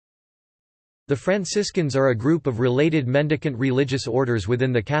The Franciscans are a group of related mendicant religious orders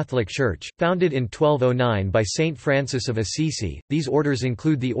within the Catholic Church, founded in 1209 by Saint Francis of Assisi. These orders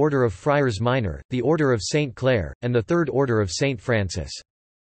include the Order of Friars Minor, the Order of Saint Clare, and the Third Order of Saint Francis.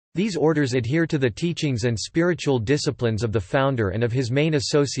 These orders adhere to the teachings and spiritual disciplines of the founder and of his main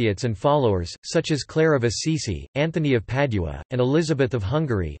associates and followers, such as Clare of Assisi, Anthony of Padua, and Elizabeth of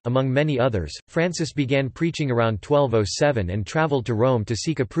Hungary, among many others. Francis began preaching around 1207 and travelled to Rome to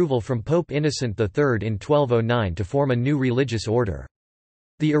seek approval from Pope Innocent III in 1209 to form a new religious order.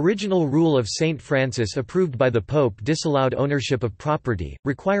 The original rule of Saint Francis approved by the Pope disallowed ownership of property,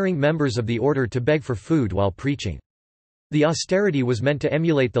 requiring members of the order to beg for food while preaching. The austerity was meant to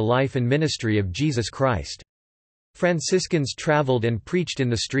emulate the life and ministry of Jesus Christ. Franciscans traveled and preached in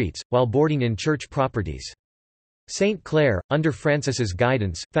the streets, while boarding in church properties. Saint Clare, under Francis's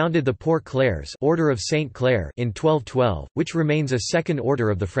guidance, founded the Poor Clares Order of Saint Clare in 1212, which remains a second order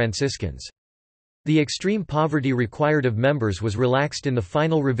of the Franciscans. The extreme poverty required of members was relaxed in the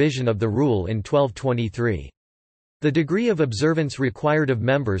final revision of the rule in 1223. The degree of observance required of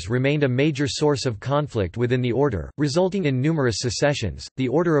members remained a major source of conflict within the order, resulting in numerous secessions. The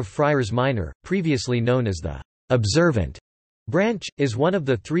Order of Friars Minor, previously known as the observant branch, is one of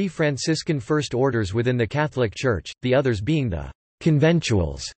the three Franciscan first orders within the Catholic Church, the others being the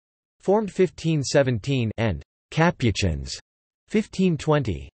Conventuals, formed 1517, and Capuchins,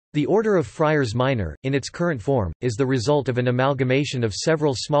 1520. The Order of Friars Minor, in its current form, is the result of an amalgamation of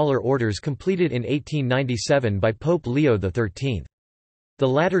several smaller orders completed in 1897 by Pope Leo XIII. The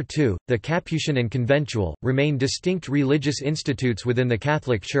latter two, the Capuchin and Conventual, remain distinct religious institutes within the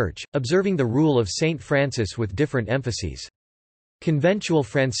Catholic Church, observing the rule of Saint Francis with different emphases. Conventual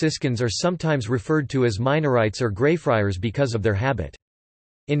Franciscans are sometimes referred to as Minorites or Greyfriars because of their habit.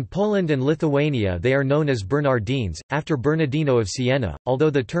 In Poland and Lithuania they are known as Bernardines, after Bernardino of Siena, although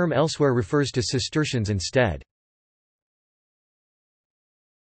the term elsewhere refers to Cistercians instead.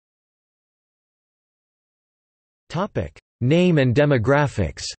 Name and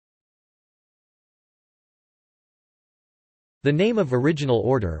demographics. The name of original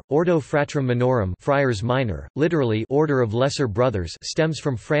order, Ordo Fratrum Minorum, Friars Minor, literally Order of Lesser Brothers, stems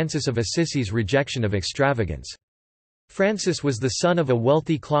from Francis of Assisi's rejection of extravagance. Francis was the son of a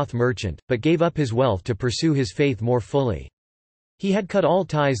wealthy cloth merchant, but gave up his wealth to pursue his faith more fully. He had cut all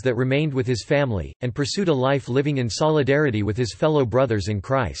ties that remained with his family, and pursued a life living in solidarity with his fellow brothers in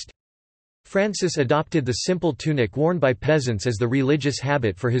Christ. Francis adopted the simple tunic worn by peasants as the religious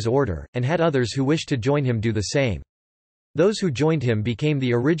habit for his order, and had others who wished to join him do the same. Those who joined him became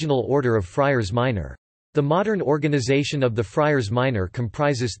the original Order of Friars Minor. The modern organization of the Friars Minor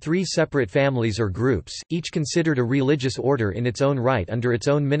comprises three separate families or groups, each considered a religious order in its own right under its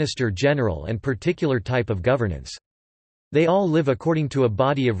own minister general and particular type of governance. They all live according to a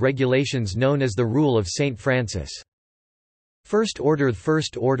body of regulations known as the Rule of Saint Francis. First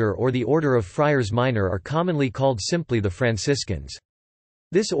Order or the Order of Friars Minor are commonly called simply the Franciscans.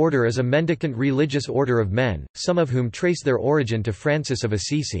 This order is a mendicant religious order of men, some of whom trace their origin to Francis of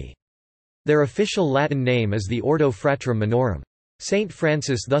Assisi. Their official Latin name is the Ordo Fratrum Minorum. Saint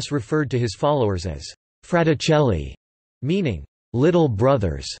Francis thus referred to his followers as fraticelli, meaning little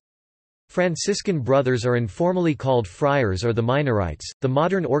brothers. Franciscan brothers are informally called friars or the Minorites. The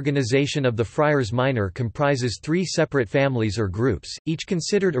modern organization of the Friars Minor comprises three separate families or groups, each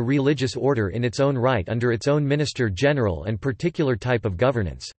considered a religious order in its own right under its own minister general and particular type of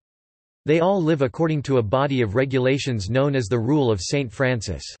governance. They all live according to a body of regulations known as the Rule of Saint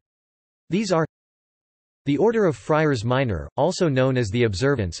Francis. These are the Order of Friars Minor, also known as the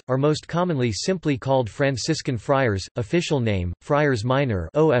Observants, are most commonly simply called Franciscan Friars, official name, Friars Minor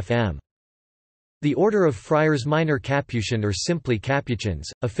OFM. The Order of Friars Minor Capuchin or simply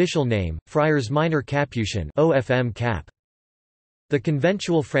Capuchins, official name, Friars Minor Capuchin OFM Cap. The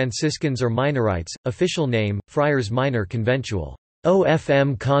Conventual Franciscans or Minorites, official name, Friars Minor Conventual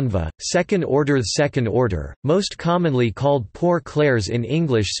OFM Conva, Second Order, most commonly called Poor Clares in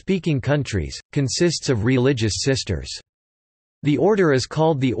English-speaking countries, consists of religious sisters. The order is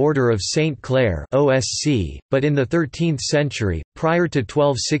called the Order of Saint Clare (OSC), but in the 13th century, prior to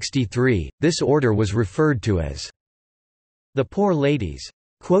 1263, this order was referred to as the Poor Ladies,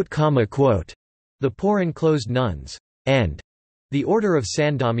 the Poor Enclosed Nuns, and the Order of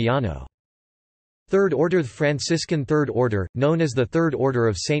San Damiano. Third Order. The Franciscan Third Order, known as the Third Order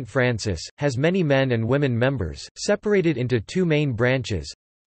of Saint Francis, has many men and women members, separated into two main branches.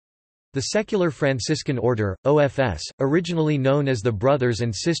 The Secular Franciscan Order, OFS, originally known as the Brothers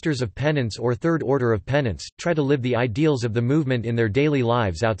and Sisters of Penance or Third Order of Penance, try to live the ideals of the movement in their daily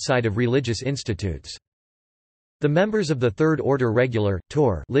lives outside of religious institutes. The members of the Third Order Regular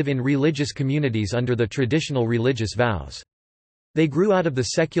 (Tour) live in religious communities under the traditional religious vows. They grew out of the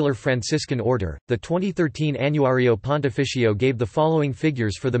secular Franciscan order. The 2013 Annuario Pontificio gave the following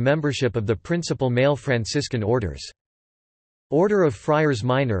figures for the membership of the principal male Franciscan orders. Order of Friars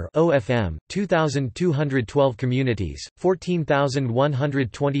Minor (OFM), 2,212 communities,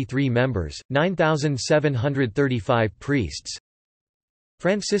 14,123 members, 9,735 priests.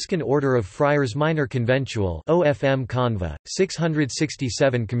 Franciscan Order of Friars Minor Conventual (OFM Conva),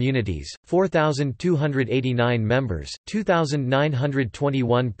 667 communities, 4,289 members,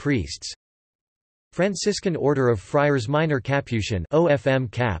 2,921 priests. Franciscan Order of Friars Minor Capuchin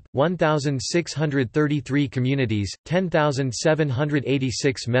 (OFM Cap), 1,633 communities,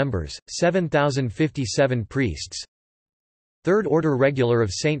 10,786 members, 7,057 priests. Third Order Regular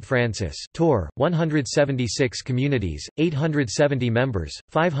of St. Francis (Tour), 176 communities, 870 members,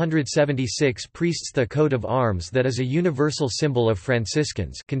 576 priests. The coat of arms that is a universal symbol of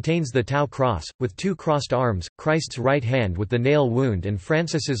Franciscans contains the Tau cross, with two crossed arms, Christ's right hand with the nail wound and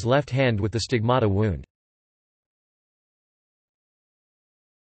Francis's left hand with the stigmata wound.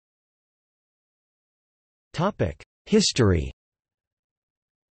 History.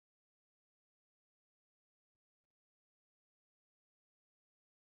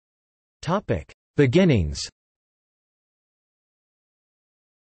 Beginnings.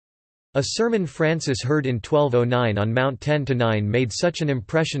 A sermon Francis heard in 1209 on Mount 10–9 made such an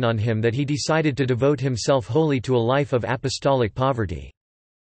impression on him that he decided to devote himself wholly to a life of apostolic poverty.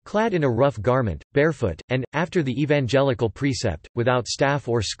 Clad in a rough garment, barefoot, and, after the evangelical precept, without staff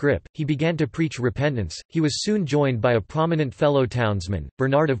or scrip, he began to preach repentance. He was soon joined by a prominent fellow townsman,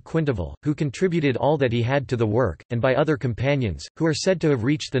 Bernard of Quintival, who contributed all that he had to the work, and by other companions, who are said to have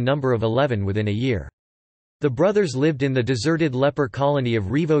reached the number of 11 within a year. The brothers lived in the deserted leper colony of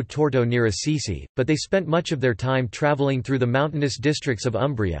Rivo Torto near Assisi, but they spent much of their time travelling through the mountainous districts of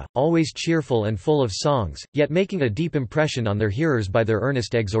Umbria, always cheerful and full of songs, yet making a deep impression on their hearers by their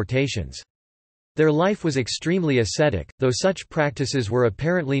earnest exhortations. Their life was extremely ascetic, though such practices were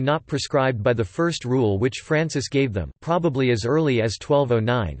apparently not prescribed by the first rule which Francis gave them, probably as early as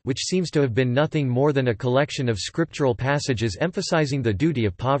 1209, which seems to have been nothing more than a collection of scriptural passages emphasizing the duty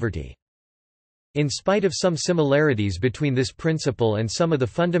of poverty. In spite of some similarities between this principle and some of the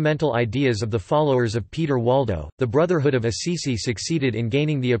fundamental ideas of the followers of Peter Waldo, the Brotherhood of Assisi succeeded in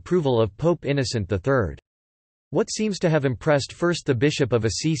gaining the approval of Pope Innocent III. What seems to have impressed first the Bishop of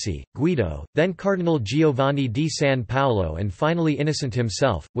Assisi, Guido, then Cardinal Giovanni di San Paolo and finally Innocent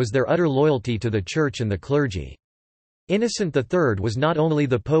himself, was their utter loyalty to the Church and the clergy. Innocent III was not only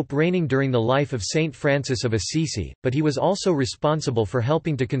the pope reigning during the life of Saint Francis of Assisi, but he was also responsible for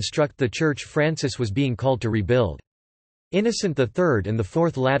helping to construct the church Francis was being called to rebuild. Innocent III and the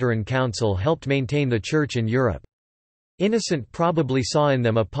Fourth Lateran Council helped maintain the church in Europe. Innocent probably saw in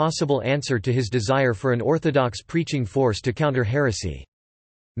them a possible answer to his desire for an orthodox preaching force to counter heresy.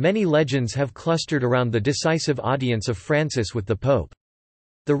 Many legends have clustered around the decisive audience of Francis with the Pope.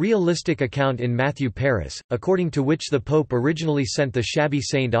 The realistic account in Matthew Paris, according to which the Pope originally sent the shabby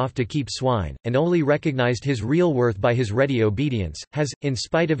saint off to keep swine, and only recognized his real worth by his ready obedience, has, in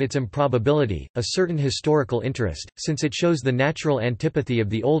spite of its improbability, a certain historical interest, since it shows the natural antipathy of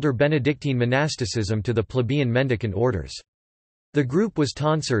the older Benedictine monasticism to the plebeian mendicant orders. The group was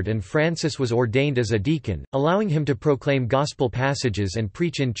tonsured and Francis was ordained as a deacon, allowing him to proclaim gospel passages and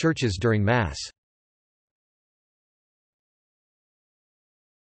preach in churches during Mass.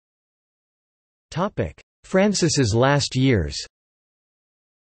 Francis's last years.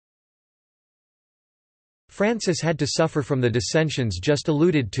 Francis had to suffer from the dissensions just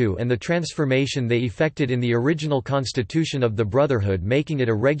alluded to and the transformation they effected in the original constitution of the Brotherhood, making it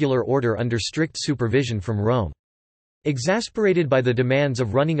a regular order under strict supervision from Rome. Exasperated by the demands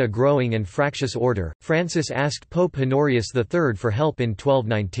of running a growing and fractious order, Francis asked Pope Honorius III for help in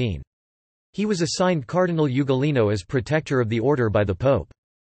 1219. He was assigned Cardinal Ugolino as protector of the order by the Pope.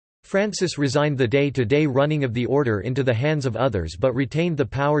 Francis resigned the day-to-day running of the order into the hands of others but retained the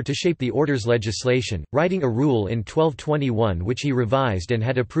power to shape the order's legislation, writing a rule in 1221 which he revised and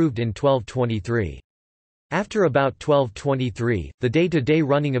had approved in 1223. After about 1223, the day-to-day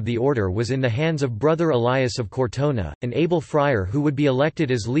running of the order was in the hands of Brother Elias of Cortona, an able friar who would be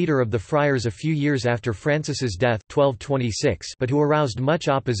elected as leader of the Friars a few years after Francis's death 1226, but who aroused much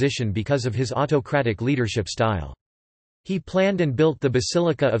opposition because of his autocratic leadership style. He planned and built the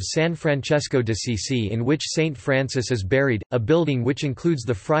Basilica of San Francesco d'Assisi in which Saint Francis is buried, a building which includes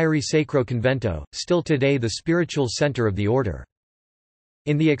the Friary Sacro Convento, still today the spiritual center of the order.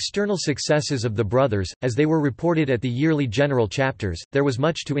 In the external successes of the brothers, as they were reported at the yearly general chapters, there was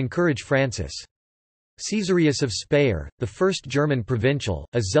much to encourage Francis. Caesarius of Speyer, the first German provincial,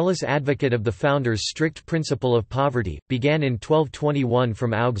 a zealous advocate of the founders' strict principle of poverty, began in 1221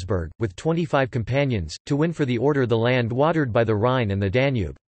 from Augsburg, with 25 companions, to win for the order the land watered by the Rhine and the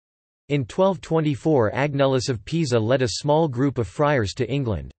Danube. In 1224 Agnellus of Pisa led a small group of friars to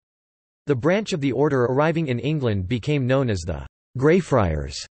England. The branch of the order arriving in England became known as the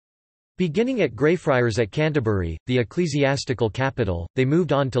Greyfriars. Beginning at Greyfriars at Canterbury, the ecclesiastical capital, they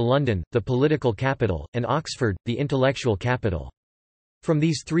moved on to London, the political capital, and Oxford, the intellectual capital. From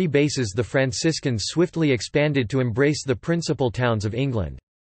these three bases the Franciscans swiftly expanded to embrace the principal towns of England.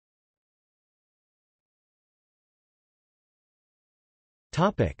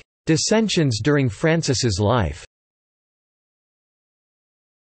 Dissensions during Francis's life.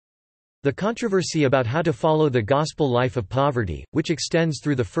 The controversy about how to follow the gospel life of poverty, which extends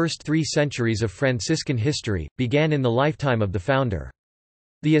through the first 3 centuries of Franciscan history, began in the lifetime of the founder.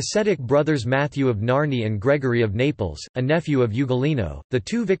 The ascetic brothers Matthew of Narni and Gregory of Naples, a nephew of Ugolino, the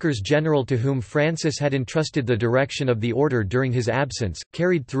 2 vicars general to whom Francis had entrusted the direction of the order during his absence,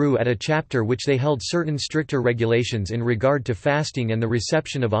 carried through at a chapter which they held certain stricter regulations in regard to fasting and the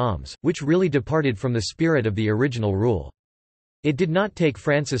reception of alms, which really departed from the spirit of the original rule. It did not take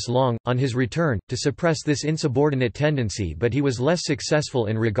Francis long, on his return, to suppress this insubordinate tendency, but he was less successful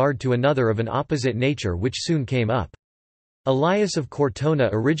in regard to another of an opposite nature which soon came up. Elias of Cortona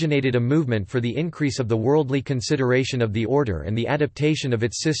originated a movement for the increase of the worldly consideration of the order and the adaptation of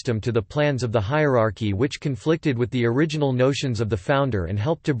its system to the plans of the hierarchy, which conflicted with the original notions of the founder and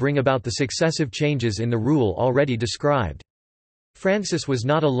helped to bring about the successive changes in the rule already described. Francis was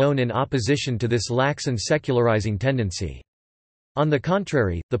not alone in opposition to this lax and secularizing tendency. On the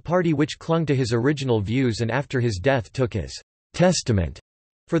contrary, the party which clung to his original views and after his death took his testament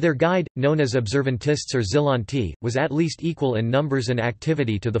for their guide, known as Observantists or Zelanti, was at least equal in numbers and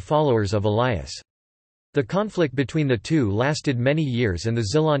activity to the followers of Elias. The conflict between the two lasted many years and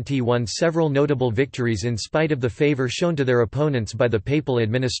the Zelanti won several notable victories in spite of the favor shown to their opponents by the papal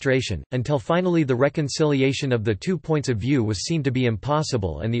administration, until finally the reconciliation of the 2 points of view was seen to be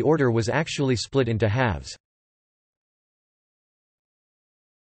impossible and the order was actually split into halves.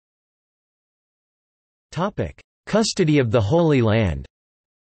 Custody of the Holy Land.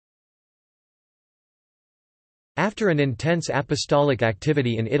 After an intense apostolic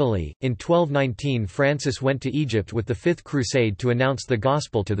activity in Italy, in 1219 Francis went to Egypt with the Fifth Crusade to announce the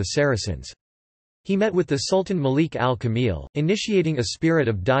Gospel to the Saracens. He met with the Sultan Malik al-Kamil, initiating a spirit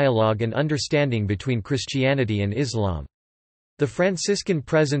of dialogue and understanding between Christianity and Islam. The Franciscan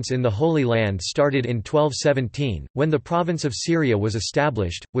presence in the Holy Land started in 1217, when the province of Syria was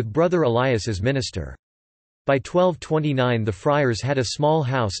established, with Brother Elias as minister. By 1229 the friars had a small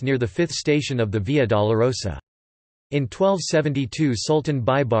house near the 5th station of the Via Dolorosa. In 1272 Sultan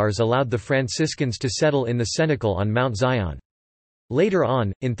Baibars allowed the Franciscans to settle in the cenacle on Mount Zion. Later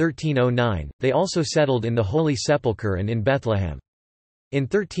on, in 1309, they also settled in the Holy Sepulchre and in Bethlehem. In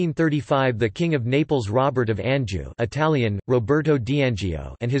 1335 the King of Naples Robert of Anjou, Italian, Roberto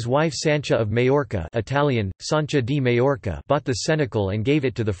d'Angio, and his wife Sancha of Majorca, Italian, Sancha di Majorca, bought the cenacle and gave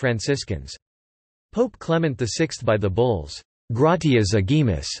it to the Franciscans. Pope Clement VI by the bulls, Gratias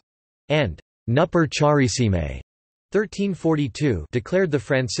Agimus, and Nuper Charissime, 1342, declared the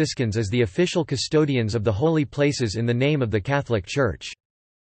Franciscans as the official custodians of the holy places in the name of the Catholic Church.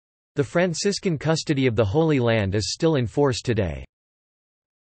 The Franciscan custody of the Holy Land is still in force today.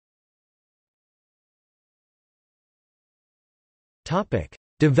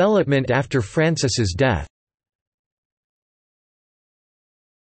 Development after Francis's death.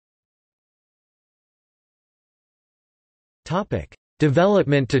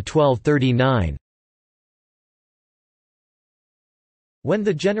 Development to 1239. When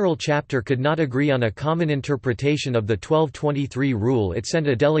the General Chapter could not agree on a common interpretation of the 1223 rule, it sent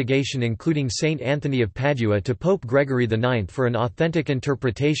a delegation including Saint Anthony of Padua to Pope Gregory IX for an authentic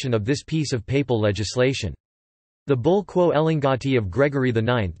interpretation of this piece of papal legislation. The bull Quo Elongati of Gregory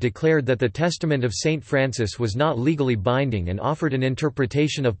IX declared that the testament of Saint Francis was not legally binding and offered an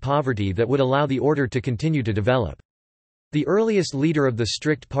interpretation of poverty that would allow the order to continue to develop. The earliest leader of the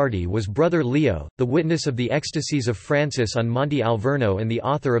strict party was Brother Leo, the witness of the ecstasies of Francis on Monte Alverno and the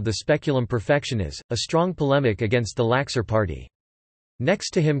author of the Speculum Perfectionis, a strong polemic against the laxer party.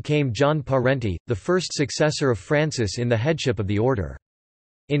 Next to him came John Parenti, the first successor of Francis in the headship of the order.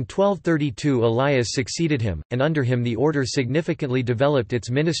 In 1232 Elias succeeded him, and under him the order significantly developed its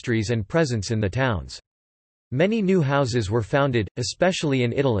ministries and presence in the towns. Many new houses were founded, especially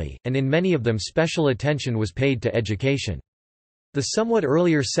in Italy, and in many of them special attention was paid to education. The somewhat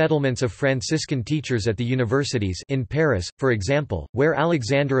earlier settlements of Franciscan teachers at the universities in Paris, for example, where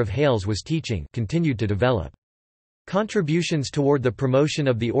Alexander of Hales was teaching, continued to develop. Contributions toward the promotion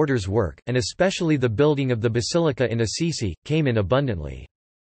of the order's work, and especially the building of the basilica in Assisi, came in abundantly.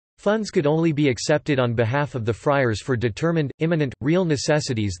 Funds could only be accepted on behalf of the friars for determined, imminent, real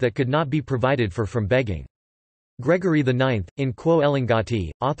necessities that could not be provided for from begging. Gregory IX, in Quo Elongati,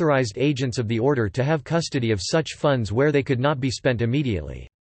 authorized agents of the order to have custody of such funds where they could not be spent immediately.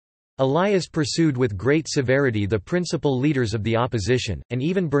 Elias pursued with great severity the principal leaders of the opposition, and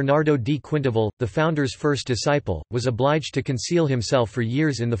even Bernardo di Quintaval, the founder's first disciple, was obliged to conceal himself for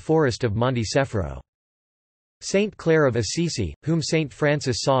years in the forest of Monte Sefro. Saint Clare of Assisi, whom Saint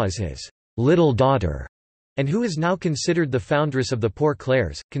Francis saw as his little daughter, and who is now considered the foundress of the Poor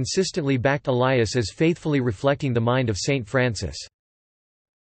Clares, consistently backed Elias as faithfully reflecting the mind of Saint Francis.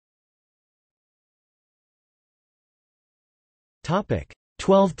 Topic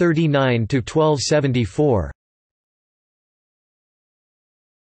 1239 to 1274.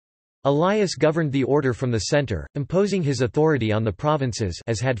 Elias governed the order from the centre, imposing his authority on the provinces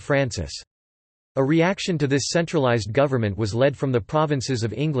as had Francis. A reaction to this centralized government was led from the provinces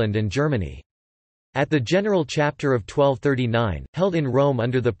of England and Germany. At the General Chapter of 1239, held in Rome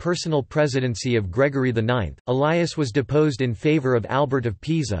under the personal presidency of Gregory IX, Elias was deposed in favour of Albert of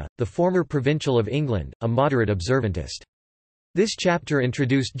Pisa, the former provincial of England, a moderate observantist. This chapter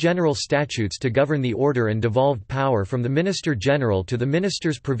introduced general statutes to govern the order and devolved power from the minister general to the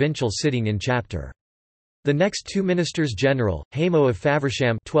ministers provincial sitting in chapter. The next two ministers general, Hamo of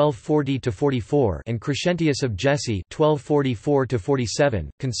Faversham (1240–44) and Crescentius of Jesse (1244–47),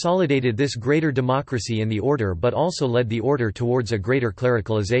 consolidated this greater democracy in the order, but also led the order towards a greater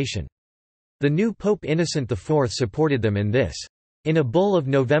clericalization. The new Pope Innocent IV supported them in this. In a bull of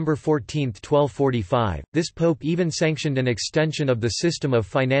November 14, 1245, this pope even sanctioned an extension of the system of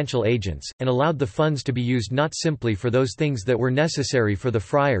financial agents, and allowed the funds to be used not simply for those things that were necessary for the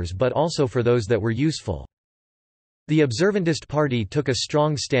friars but also for those that were useful. The observantist party took a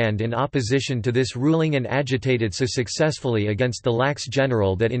strong stand in opposition to this ruling and agitated so successfully against the lax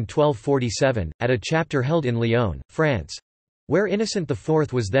general that in 1247, at a chapter held in Lyon, France—where Innocent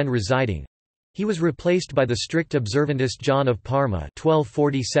IV was then residing—he was replaced by the strict observantist John of Parma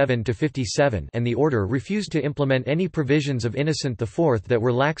 (1247–57), and the order refused to implement any provisions of Innocent IV that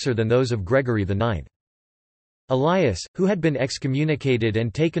were laxer than those of Gregory IX. Elias, who had been excommunicated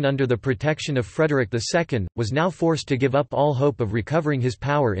and taken under the protection of Frederick II, was now forced to give up all hope of recovering his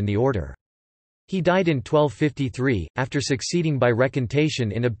power in the order. He died in 1253, after succeeding by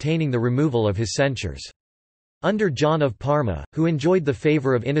recantation in obtaining the removal of his censures. Under John of Parma, who enjoyed the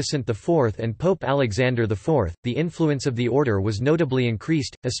favour of Innocent IV and Pope Alexander IV, the influence of the order was notably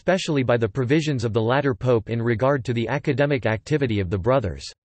increased, especially by the provisions of the latter pope in regard to the academic activity of the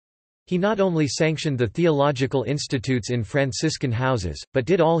brothers. He not only sanctioned the theological institutes in Franciscan houses, but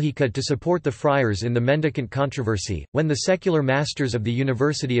did all he could to support the friars in the mendicant controversy, when the secular masters of the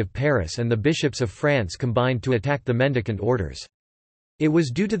University of Paris and the bishops of France combined to attack the mendicant orders. It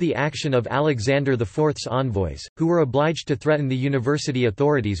was due to the action of Alexander IV's envoys, who were obliged to threaten the university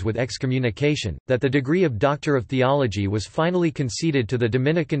authorities with excommunication, that the degree of Doctor of Theology was finally conceded to the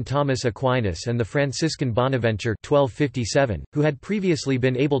Dominican Thomas Aquinas and the Franciscan Bonaventure 1257, who had previously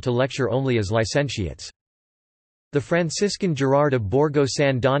been able to lecture only as licentiates. The Franciscan Gerard of Borgo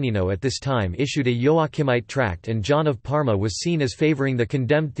San Donino at this time issued a Joachimite tract, and John of Parma was seen as favouring the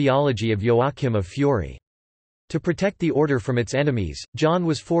condemned theology of Joachim of Fiore. To protect the order from its enemies, John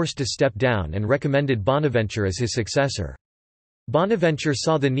was forced to step down and recommended Bonaventure as his successor. Bonaventure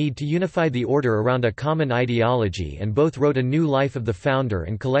saw the need to unify the order around a common ideology, and both wrote a new life of the founder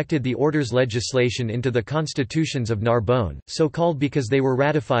and collected the order's legislation into the Constitutions of Narbonne, so called because they were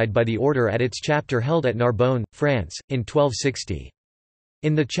ratified by the order at its chapter held at Narbonne, France, in 1260.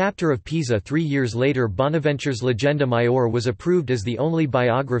 In the chapter of Pisa 3 years later, Bonaventure's Legenda Maior was approved as the only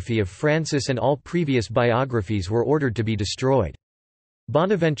biography of Francis, and all previous biographies were ordered to be destroyed.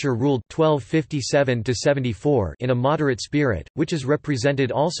 Bonaventure ruled 1257–74 in a moderate spirit, which is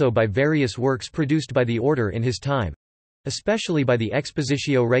represented also by various works produced by the order in his time, especially by the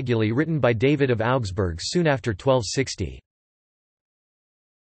Expositio Reguli written by David of Augsburg soon after 1260.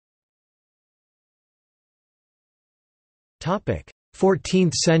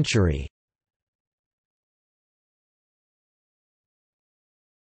 14th century.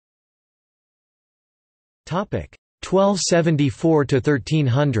 Topic 1274 to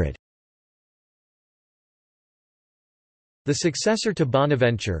 1300. The successor to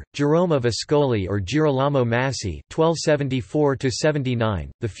Bonaventure, Jerome of Ascoli or Girolamo Massi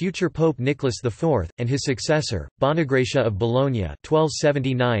 (1274–79), the future Pope Nicholas IV, and his successor, Bonagracia of Bologna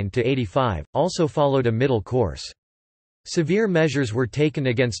 (1279–85), also followed a middle course. Severe measures were taken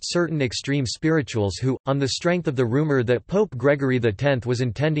against certain extreme spirituals who, on the strength of the rumor that Pope Gregory X was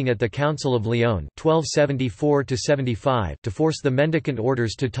intending at the Council of Lyon (1274–75) to force the mendicant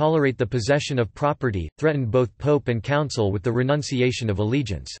orders to tolerate the possession of property, threatened both Pope and Council with the renunciation of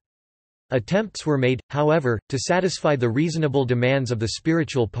allegiance. Attempts were made, however, to satisfy the reasonable demands of the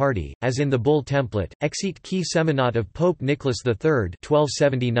spiritual party, as in the bull template, Exit qui seminat of Pope Nicholas III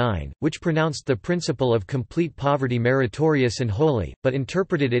 1279, which pronounced the principle of complete poverty meritorious and holy, but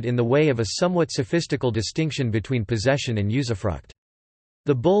interpreted it in the way of a somewhat sophistical distinction between possession and usufruct.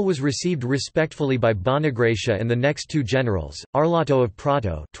 The bull was received respectfully by Bonagracia and the next two generals, Arlotto of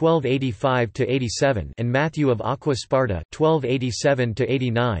Prato (1285–87) and Matthew of Aqua Sparta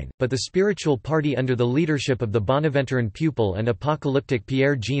 (1287–89), but the spiritual party under the leadership of the Bonaventuran pupil and apocalyptic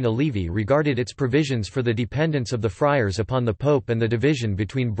Pierre Jean Olivi regarded its provisions for the dependence of the friars upon the pope and the division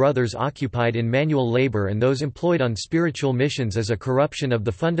between brothers occupied in manual labor and those employed on spiritual missions as a corruption of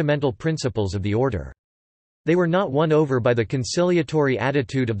the fundamental principles of the order. They were not won over by the conciliatory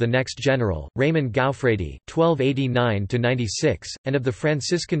attitude of the next general, Raymond Gaufredi (1289–96), and of the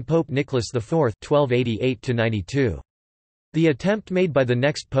Franciscan Pope Nicholas IV (1288–92). The attempt made by the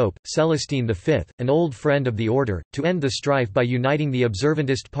next pope, Celestine V, an old friend of the order, to end the strife by uniting the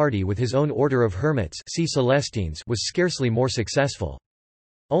observantist party with his own order of hermits, see Celestines, was scarcely more successful.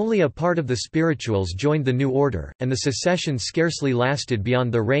 Only a part of the spirituals joined the new order, and the secession scarcely lasted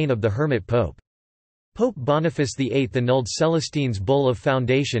beyond the reign of the hermit pope. Pope Boniface VIII annulled Celestine's bull of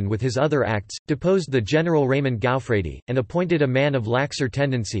foundation with his other acts, deposed the general Raymond Gaufredi, and appointed a man of laxer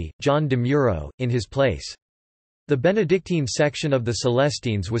tendency, John de Muro, in his place. The Benedictine section of the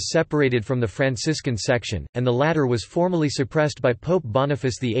Celestines was separated from the Franciscan section, and the latter was formally suppressed by Pope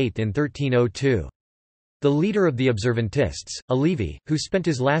Boniface VIII in 1302. The leader of the Observantists, Olivi, who spent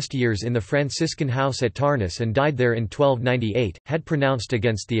his last years in the Franciscan house at Tarnas and died there in 1298, had pronounced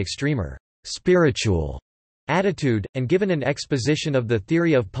against the extremer spiritual attitude, and given an exposition of the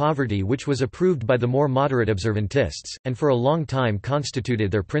theory of poverty which was approved by the more moderate Observantists, and for a long time constituted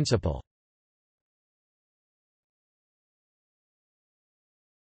their principle.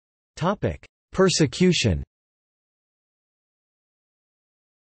 Persecution.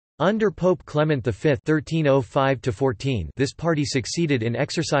 Under Pope Clement V (1305–14), this party succeeded in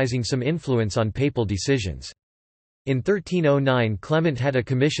exercising some influence on papal decisions. In 1309 Clement had a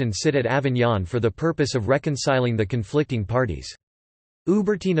commission sit at Avignon for the purpose of reconciling the conflicting parties.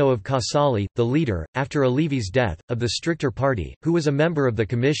 Ubertino of Casale, the leader, after Olivi's death, of the stricter party, who was a member of the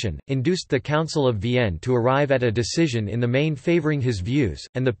commission, induced the Council of Vienne to arrive at a decision in the main favouring his views,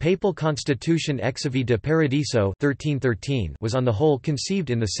 and the papal constitution Exivi de Paradiso 1313 was on the whole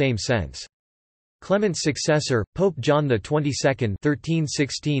conceived in the same sense. Clement's successor, Pope John XXII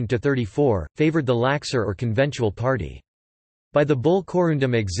 (1316–34), favoured the laxer or conventual party. By the bull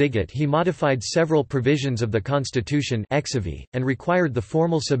Corundum Exigit he modified several provisions of the constitution Exivi, and required the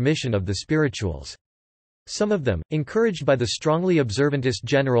formal submission of the spirituals. Some of them, encouraged by the strongly observantist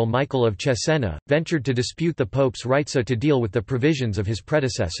general Michael of Cesena, ventured to dispute the pope's right so to deal with the provisions of his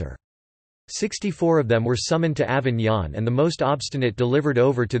predecessor. 64 of them were summoned to Avignon and the most obstinate delivered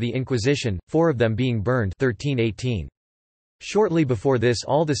over to the Inquisition, 4 of them being burned 1318. Shortly before this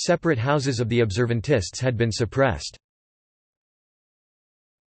all the separate houses of the Observantists had been suppressed.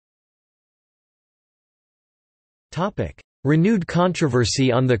 Renewed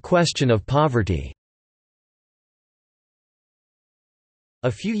controversy on the question of poverty.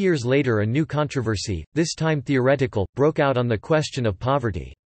 A few years later a new controversy, this time theoretical, broke out on the question of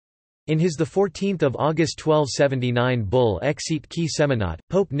poverty. In his 14 August 1279 bull Exit qui seminat,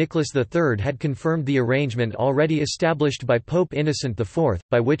 Pope Nicholas III had confirmed the arrangement already established by Pope Innocent IV,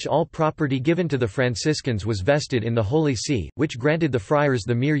 by which all property given to the Franciscans was vested in the Holy See, which granted the friars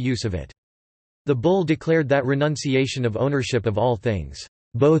the mere use of it. The bull declared that renunciation of ownership of all things,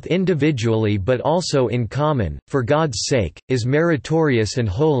 both individually but also in common, for God's sake, is meritorious and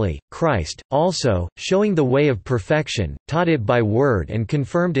holy. Christ, also, showing the way of perfection, taught it by word and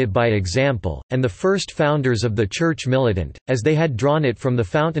confirmed it by example, and the first founders of the Church militant, as they had drawn it from the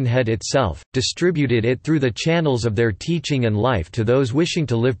fountainhead itself, distributed it through the channels of their teaching and life to those wishing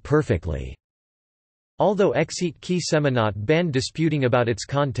to live perfectly. Although Exit qui Seminat banned disputing about its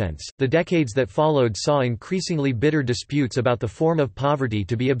contents, the decades that followed saw increasingly bitter disputes about the form of poverty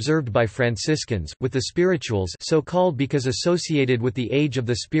to be observed by Franciscans, with the spirituals, so called because associated with the age of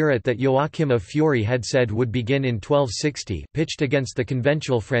the Spirit that Joachim of Fiore had said would begin in 1260, pitched against the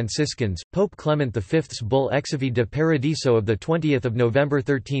Conventual Franciscans. Pope Clement V's bull Exivi de Paradiso of 20 November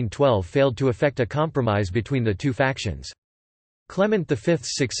 1312 failed to effect a compromise between the two factions. Clement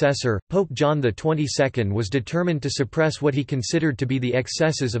V's successor, Pope John XXII, was determined to suppress what he considered to be the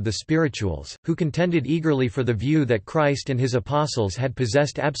excesses of the spirituals, who contended eagerly for the view that Christ and his apostles had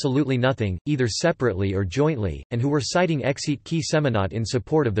possessed absolutely nothing, either separately or jointly, and who were citing Exit qui Seminat in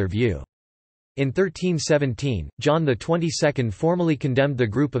support of their view. In 1317, John XXII formally condemned the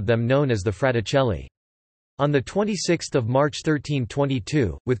group of them known as the Fraticelli. On 26 March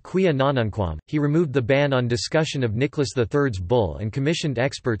 1322, with Quia Nonunquam, he removed the ban on discussion of Nicholas III's bull and commissioned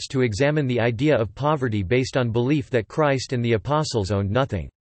experts to examine the idea of poverty based on belief that Christ and the apostles owned nothing.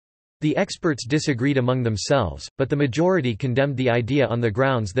 The experts disagreed among themselves, but the majority condemned the idea on the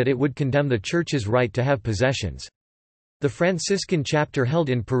grounds that it would condemn the Church's right to have possessions. The Franciscan chapter held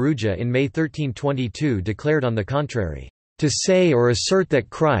in Perugia in May 1322 declared on the contrary, "To say or assert that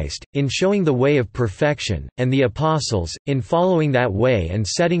Christ, in showing the way of perfection, and the apostles, in following that way and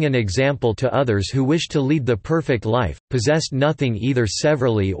setting an example to others who wish to lead the perfect life, possessed nothing either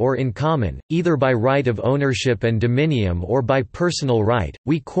severally or in common, either by right of ownership and dominium or by personal right,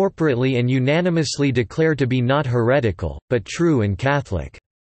 we corporately and unanimously declare to be not heretical, but true and Catholic."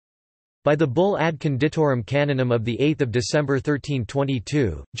 By the bull Ad Conditorum Canonum of 8 December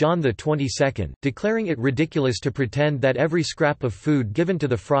 1322, John XXII, declaring it ridiculous to pretend that every scrap of food given to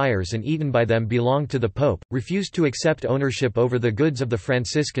the friars and eaten by them belonged to the Pope, refused to accept ownership over the goods of the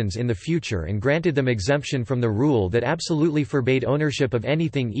Franciscans in the future and granted them exemption from the rule that absolutely forbade ownership of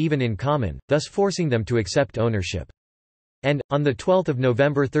anything even in common, thus forcing them to accept ownership. And, on 12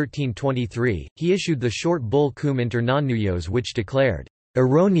 November 1323, he issued the short bull Cum inter nonnujos, which declared,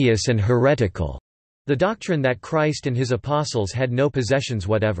 "erroneous and heretical," the doctrine that Christ and his apostles had no possessions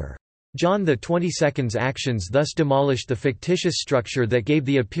whatever. John XXII's actions thus demolished the fictitious structure that gave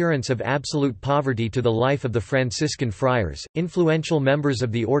the appearance of absolute poverty to the life of the Franciscan friars. Influential members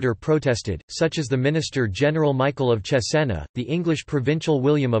of the order protested, such as the Minister General Michael of Cesena, the English provincial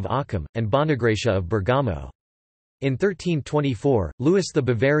William of Ockham, and Bonagracia of Bergamo. In 1324, Louis the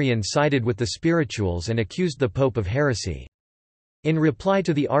Bavarian sided with the spirituals and accused the Pope of heresy. In reply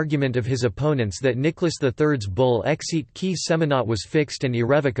to the argument of his opponents that Nicholas III's bull Exit qui Seminat was fixed and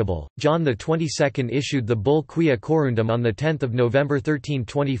irrevocable, John XXII issued the bull Quia Corundum on 10 November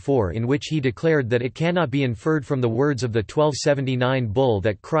 1324, in which he declared that it cannot be inferred from the words of the 1279 bull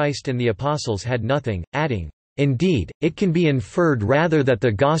that Christ and the apostles had nothing, adding, "Indeed, it can be inferred rather that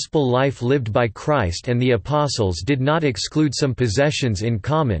the gospel life lived by Christ and the apostles did not exclude some possessions in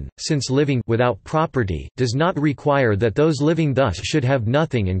common, since living without property does not require that those living thus should have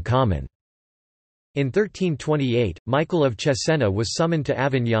nothing in common." In 1328, Michael of Cesena was summoned to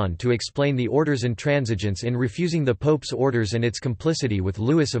Avignon to explain the order's intransigence in refusing the Pope's orders and its complicity with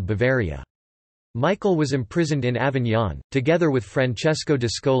Louis of Bavaria. Michael was imprisoned in Avignon, together with Francesco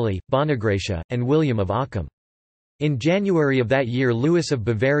d'Ascoli, Bonagracia, and William of Ockham. In January of that year Louis of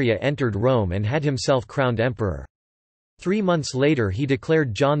Bavaria entered Rome and had himself crowned emperor. 3 months later he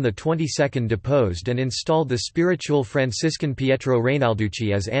declared John XXII deposed and installed the spiritual Franciscan Pietro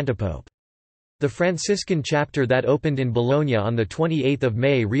Rainalducci as antipope. The Franciscan chapter that opened in Bologna on 28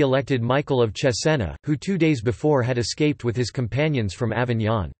 May re-elected Michael of Cesena, who 2 days before had escaped with his companions from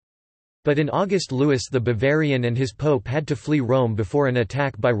Avignon. But in August Louis the Bavarian and his pope had to flee Rome before an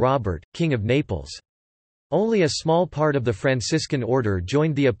attack by Robert, King of Naples. Only a small part of the Franciscan order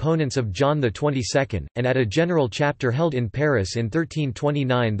joined the opponents of John XXII, and at a general chapter held in Paris in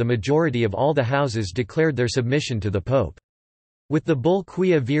 1329 the majority of all the houses declared their submission to the Pope. With the bull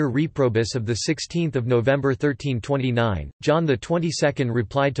Quia vir reprobus of 16 November 1329, John XXII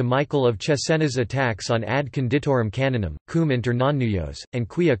replied to Michael of Cesena's attacks on Ad Conditorum Canonum, Cum inter nonnujos, and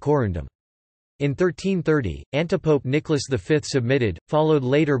Quia Corundum. In 1330, Antipope Nicholas V submitted, followed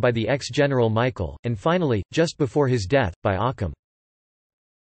later by the ex-general Michael, and finally, just before his death, by Occam.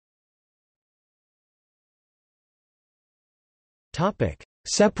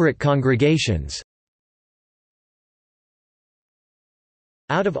 Separate congregations.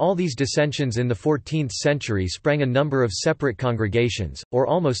 Out of all these dissensions in the 14th century sprang a number of separate congregations, or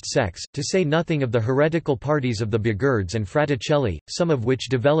almost sects, to say nothing of the heretical parties of the Beguards and Fraticelli, some of which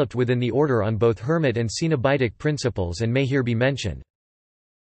developed within the order on both Hermit and Cenobitic principles and may here be mentioned.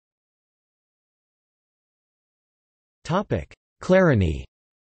 Clareni.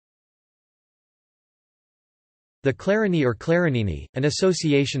 The Clareni or Clarenini, an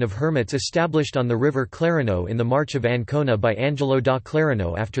association of hermits established on the river Clareno in the March of Ancona by Angelo da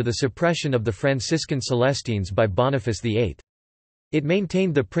Clareno after the suppression of the Franciscan Celestines by Boniface VIII. It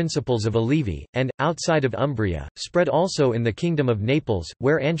maintained the principles of Allevi, and, outside of Umbria, spread also in the Kingdom of Naples,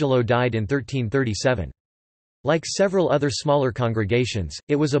 where Angelo died in 1337. Like several other smaller congregations,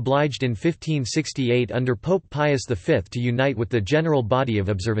 it was obliged in 1568 under Pope Pius V to unite with the general body of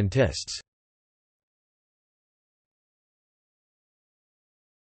observantists.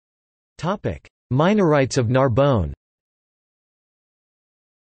 Minorites of Narbonne.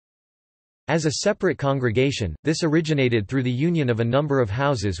 As a separate congregation, this originated through the union of a number of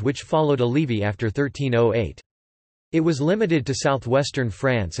houses which followed Allevi after 1308. It was limited to southwestern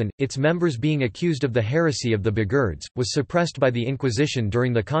France and, its members being accused of the heresy of the Beguards, was suppressed by the Inquisition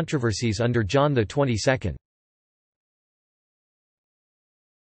during the controversies under John XXII.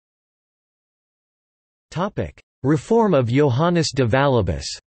 Reform of Johannes de Vallibus.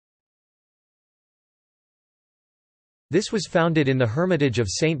 This was founded in the hermitage of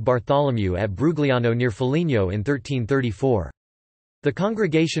Saint Bartholomew at Brugliano near Foligno in 1334. The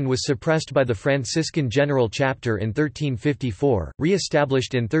congregation was suppressed by the Franciscan General Chapter in 1354,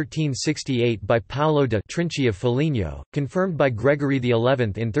 re-established in 1368 by Paolo de' Trinci of Foligno, confirmed by Gregory XI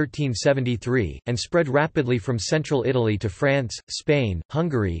in 1373, and spread rapidly from central Italy to France, Spain,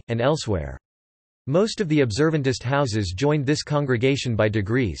 Hungary, and elsewhere. Most of the observantist houses joined this congregation by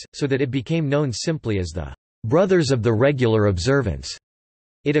degrees, so that it became known simply as the Brothers of the Regular Observance.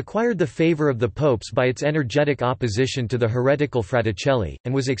 It acquired the favor of the popes by its energetic opposition to the heretical Fraticelli,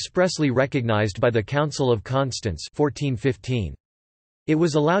 and was expressly recognized by the Council of Constance 1415. It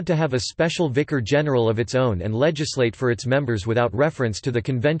was allowed to have a special vicar general of its own and legislate for its members without reference to the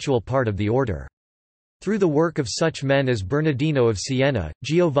conventual part of the order. Through the work of such men as Bernardino of Siena,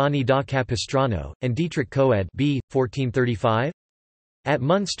 Giovanni da Capistrano, and Dietrich Coed b. 1435? At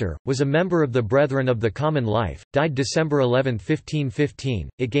Munster, was a member of the Brethren of the Common Life, died December 11, 1515.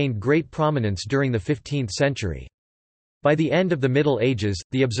 It gained great prominence during the 15th century. By the end of the Middle Ages,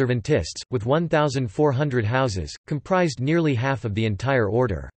 the Observantists, with 1,400 houses, comprised nearly half of the entire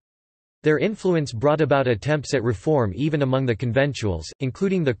order. Their influence brought about attempts at reform even among the conventuals,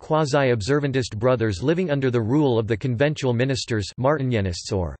 including the quasi-observantist brothers living under the rule of the conventual ministers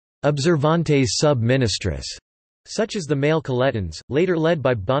Martinianists or observantes sub-ministres, such as the male Coletans, later led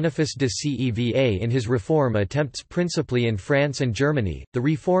by Boniface de Ceva in his reform attempts principally in France and Germany. The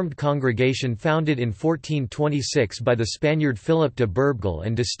Reformed congregation, founded in 1426 by the Spaniard Philip de Burgal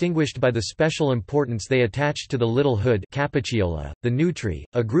and distinguished by the special importance they attached to the Little Hood Cappucciola, the Nutri,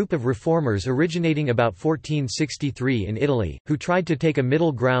 a group of reformers originating about 1463 in Italy, who tried to take a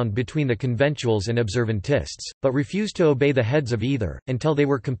middle ground between the conventuals and observantists, but refused to obey the heads of either, until they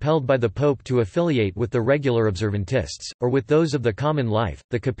were compelled by the Pope to affiliate with the regular observantists, or with those of the Common Life.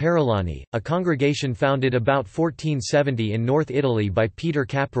 The Caperellani, a congregation founded about 1470 in North Italy by Peter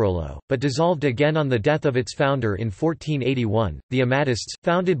Caparolo, but dissolved again on the death of its founder in 1481. The Amatists,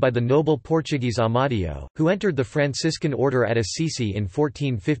 founded by the noble Portuguese Amadeo, who entered the Franciscan order at Assisi in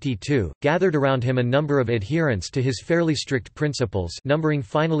 1452, gathered around him a number of adherents to his fairly strict principles, numbering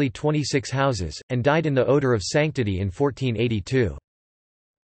finally 26 houses, and died in the odor of sanctity in 1482.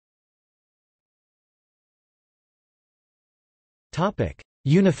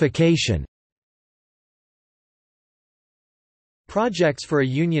 Unification. Projects for a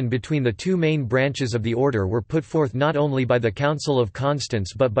union between the two main branches of the order were put forth not only by the Council of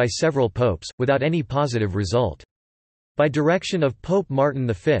Constance but by several popes, without any positive result. By direction of Pope Martin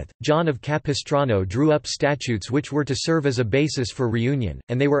V, John of Capistrano drew up statutes which were to serve as a basis for reunion,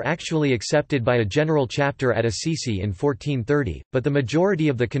 and they were actually accepted by a general chapter at Assisi in 1430, but the majority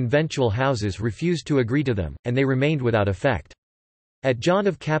of the conventual houses refused to agree to them, and they remained without effect. At John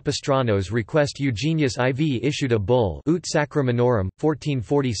of Capistrano's request, Eugenius IV issued a bull Ut Sacra Minorum,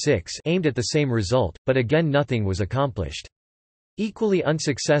 1446 aimed at the same result, but again nothing was accomplished. Equally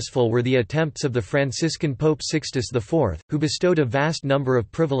unsuccessful were the attempts of the Franciscan Pope Sixtus IV, who bestowed a vast number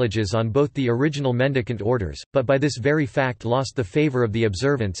of privileges on both the original mendicant orders, but by this very fact lost the favor of the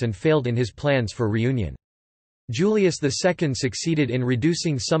observants and failed in his plans for reunion. Julius II succeeded in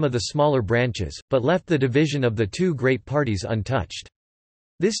reducing some of the smaller branches, but left the division of the two great parties untouched.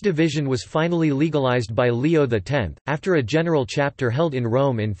 This division was finally legalized by Leo X, after a general chapter held in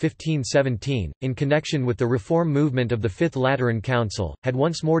Rome in 1517, in connection with the reform movement of the Fifth Lateran Council, had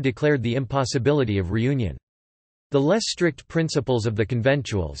once more declared the impossibility of reunion. The less strict principles of the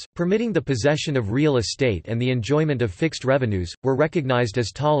conventuals, permitting the possession of real estate and the enjoyment of fixed revenues, were recognized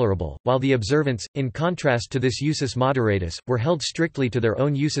as tolerable, while the observants, in contrast to this usus moderatus, were held strictly to their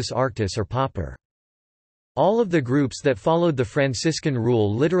own usus arctus or pauper. All of the groups that followed the Franciscan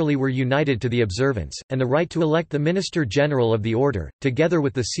rule literally were united to the observance, and the right to elect the Minister General of the Order, together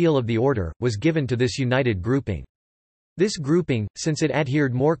with the seal of the Order, was given to this united grouping. This grouping, since it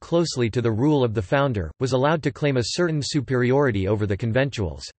adhered more closely to the rule of the founder, was allowed to claim a certain superiority over the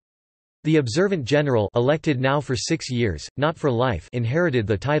conventuals. The observant general, elected now for 6 years, not for life, inherited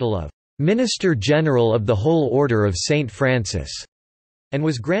the title of Minister General of the whole Order of Saint Francis, and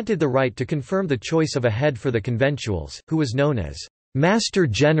was granted the right to confirm the choice of a head for the conventuals, who was known as Master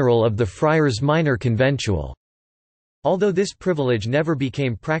General of the Friars Minor Conventual, although this privilege never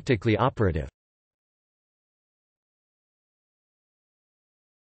became practically operative.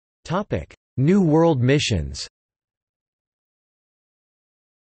 New World missions.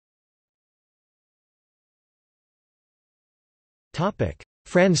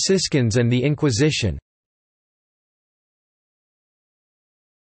 Franciscans and the Inquisition.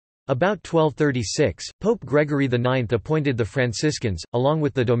 About 1236, Pope Gregory IX appointed the Franciscans, along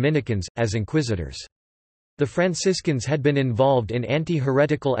with the Dominicans, as inquisitors. The Franciscans had been involved in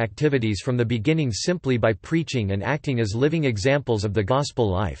anti-heretical activities from the beginning simply by preaching and acting as living examples of the gospel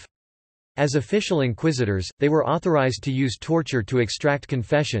life. As official inquisitors, they were authorized to use torture to extract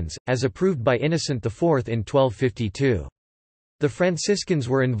confessions, as approved by Innocent IV in 1252. The Franciscans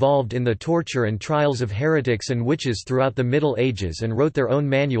were involved in the torture and trials of heretics and witches throughout the Middle Ages and wrote their own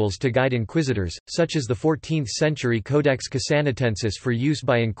manuals to guide inquisitors, such as the 14th-century Codex Cassanetensis for use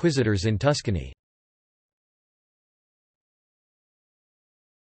by inquisitors in Tuscany.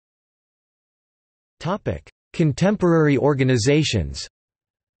 Contemporary organizations.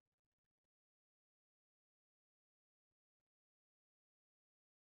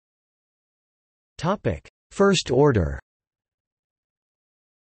 First Order.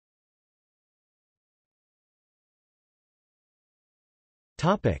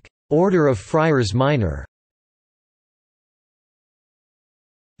 Order of Friars Minor.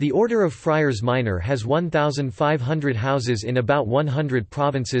 The Order of Friars Minor has 1,500 houses in about 100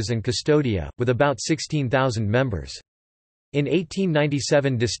 provinces and custodia, with about 16,000 members. In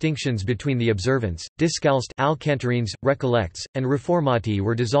 1897 distinctions between the Observants, Discalced, Alcantarines, Recollects, and Reformati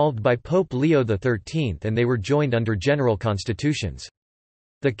were dissolved by Pope Leo XIII and they were joined under general constitutions.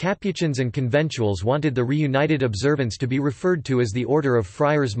 The Capuchins and Conventuals wanted the reunited observants to be referred to as the Order of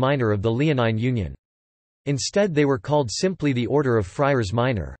Friars Minor of the Leonine Union. Instead they were called simply the Order of Friars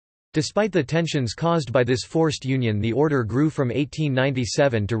Minor. Despite the tensions caused by this forced union, the order grew from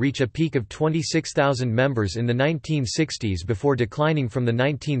 1897 to reach a peak of 26,000 members in the 1960s before declining from the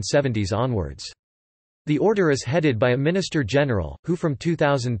 1970s onwards. The order is headed by a Minister General, who from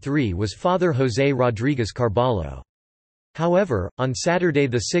 2003 was Father José Rodríguez Carballo. However, on Saturday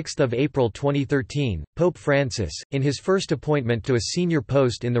 6 April 2013, Pope Francis, in his first appointment to a senior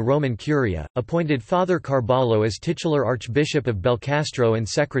post in the Roman Curia, appointed Father Carballo as titular Archbishop of Belcastro and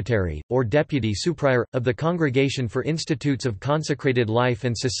Secretary, or Deputy Superior, of the Congregation for Institutes of Consecrated Life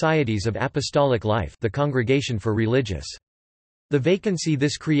and Societies of Apostolic Life, the Congregation for Religious. The vacancy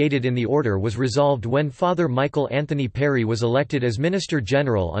this created in the order was resolved when Father Michael Anthony Perry was elected as Minister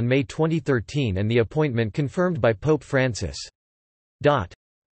General on May 2013 and the appointment confirmed by Pope Francis.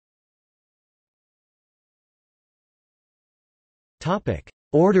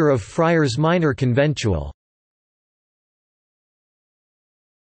 Order of Friars Minor Conventual.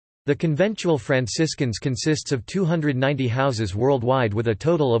 The Conventual Franciscans consists of 290 houses worldwide with a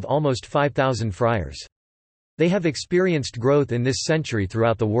total of almost 5,000 friars. They have experienced growth in this century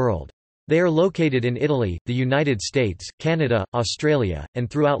throughout the world. They are located in Italy, the United States, Canada, Australia, and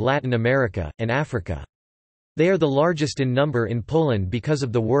throughout Latin America, and Africa. They are the largest in number in Poland because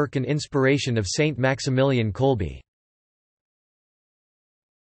of the work and inspiration of Saint Maximilian Kolbe.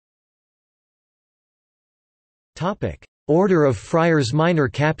 Order of Friars Minor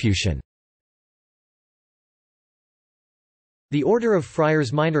Capuchin. The Order of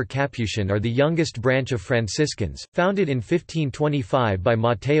Friars Minor Capuchin are the youngest branch of Franciscans, founded in 1525 by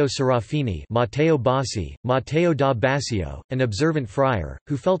Matteo Serafini, Matteo Bassi, Matteo da Basio, an observant friar,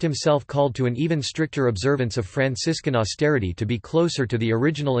 who felt himself called to an even stricter observance of Franciscan austerity to be closer to the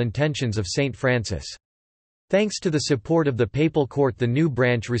original intentions of Saint Francis. Thanks to the support of the papal court, the new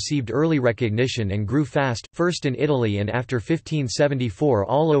branch received early recognition and grew fast, first in Italy and after 1574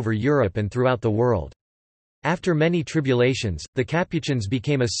 all over Europe and throughout the world. After many tribulations, the Capuchins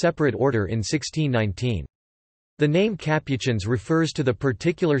became a separate order in 1619. The name Capuchins refers to the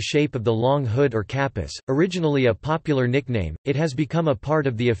particular shape of the long hood or capus. Originally a popular nickname, it has become a part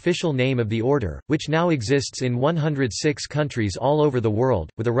of the official name of the order, which now exists in 106 countries all over the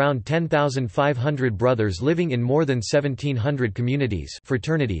world, with around 10,500 brothers living in more than 1,700 communities,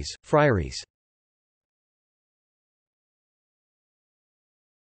 fraternities, friaries.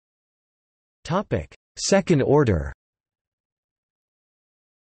 Second order.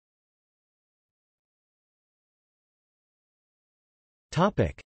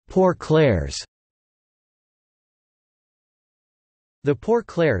 Poor Clares. The Poor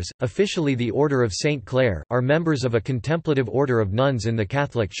Clares, officially the Order of Saint Clare, are members of a contemplative order of nuns in the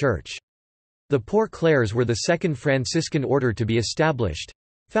Catholic Church. The Poor Clares were the second Franciscan order to be established.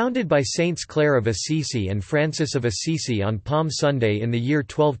 Founded by Saints Clare of Assisi and Francis of Assisi on Palm Sunday in the year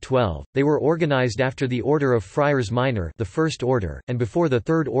 1212, they were organized after the Order of Friars Minor, the First Order, and before the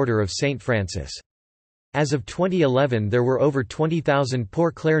Third Order of Saint Francis. As of 2011 there were over 20,000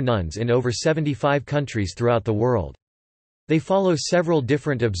 Poor Clare nuns in over 75 countries throughout the world. They follow several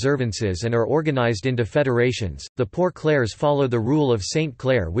different observances and are organized into federations. The Poor Clares follow the rule of Saint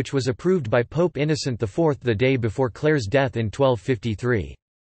Clare, which was approved by Pope Innocent IV the day before Clare's death in 1253.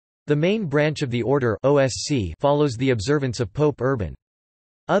 The main branch of the order OSC follows the observance of Pope Urban.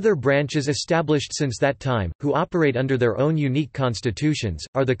 Other branches established since that time, who operate under their own unique constitutions,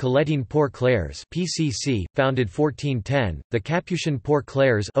 are the Colettine Poor Clares (PCC), founded 1410; the Capuchin Poor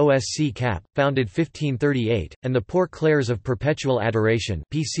Clares (OSC Cap), founded 1538; and the Poor Clares of Perpetual Adoration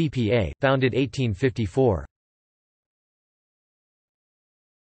 (PCPA), founded 1854.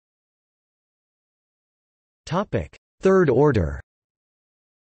 Topic: Third Order.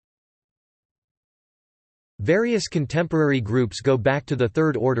 Various contemporary groups go back to the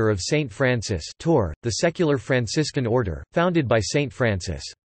Third Order of Saint Francis, Tours, the secular Franciscan order, founded by Saint Francis.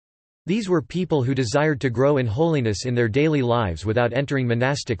 These were people who desired to grow in holiness in their daily lives without entering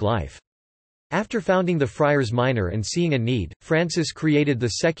monastic life. After founding the Friars Minor and seeing a need, Francis created the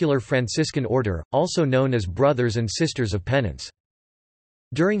secular Franciscan order, also known as Brothers and Sisters of Penance.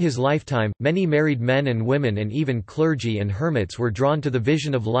 During his lifetime, many married men and women and even clergy and hermits were drawn to the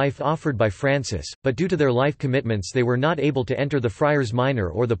vision of life offered by Francis, but due to their life commitments they were not able to enter the Friars Minor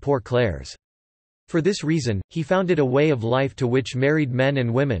or the Poor Clares. For this reason, he founded a way of life to which married men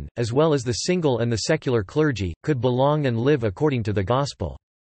and women, as well as the single and the secular clergy, could belong and live according to the Gospel.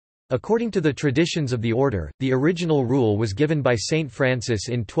 According to the traditions of the order, the original rule was given by Saint Francis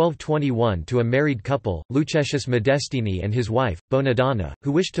in 1221 to a married couple, Lucetius Modestini and his wife, Bonadonna,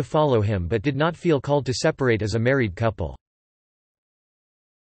 who wished to follow him but did not feel called to separate as a married couple.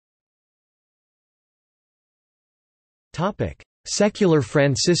 Secular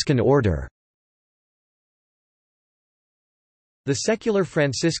Franciscan order. The secular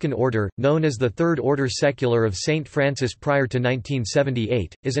Franciscan order, known as the Third Order Secular of Saint Francis prior to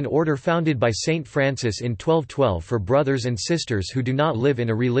 1978, is an order founded by Saint Francis in 1212 for brothers and sisters who do not live in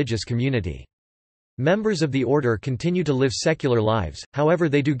a religious community. Members of the order continue to live secular lives, however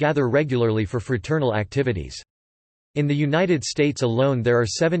they do gather regularly for fraternal activities. In the United States alone there are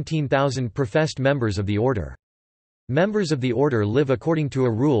 17,000 professed members of the order. Members of the order live according to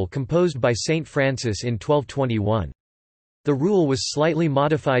a rule composed by Saint Francis in 1221. The rule was slightly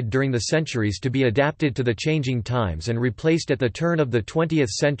modified during the centuries to be adapted to the changing times and replaced at the turn of the 20th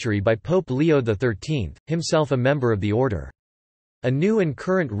century by Pope Leo XIII, himself a member of the order. A new and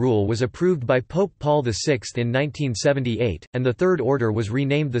current rule was approved by Pope Paul VI in 1978, and the Third Order was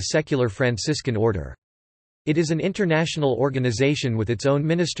renamed the Secular Franciscan Order. It is an international organization with its own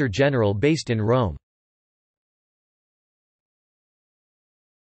Minister General based in Rome.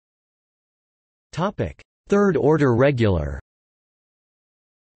 Third Order Regular.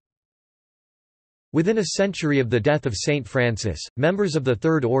 Within a century of the death of Saint Francis, members of the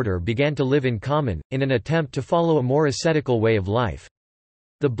Third Order began to live in common, in an attempt to follow a more ascetical way of life.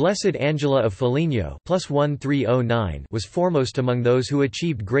 The Blessed Angela of Foligno +1309 was foremost among those who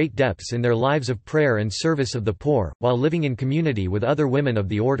achieved great depths in their lives of prayer and service of the poor, while living in community with other women of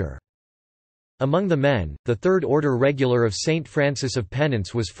the order. Among the men, the Third Order Regular of Saint Francis of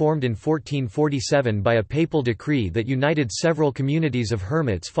Penance was formed in 1447 by a papal decree that united several communities of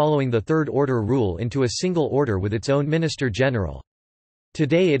hermits following the Third Order rule into a single order with its own Minister General.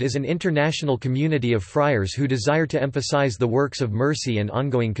 Today it is an international community of friars who desire to emphasize the works of mercy and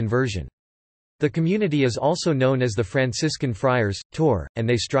ongoing conversion. The community is also known as the Franciscan Friars, Tours, and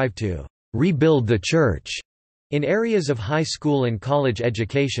they strive to rebuild the Church in areas of high school and college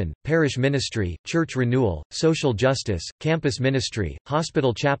education, parish ministry, church renewal, social justice, campus ministry,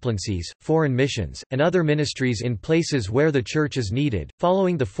 hospital chaplaincies, foreign missions, and other ministries in places where the Church is needed.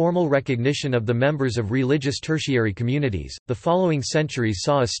 Following the formal recognition of the members of religious tertiary communities, the following centuries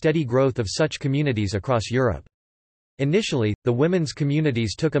saw a steady growth of such communities across Europe. Initially, the women's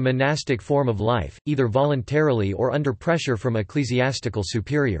communities took a monastic form of life, either voluntarily or under pressure from ecclesiastical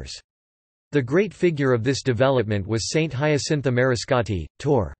superiors. The great figure of this development was Saint Hyacintha Mariscotti,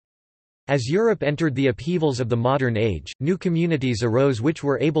 Tours. As Europe entered the upheavals of the modern age, new communities arose which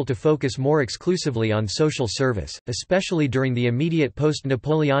were able to focus more exclusively on social service, especially during the immediate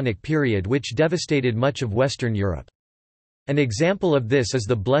post-Napoleonic period which devastated much of Western Europe. An example of this is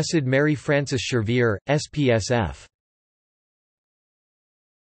the Blessed Mary Frances Xavier, SPSF.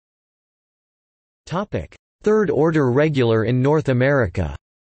 Third Order Regular in North America.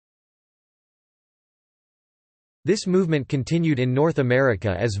 This movement continued in North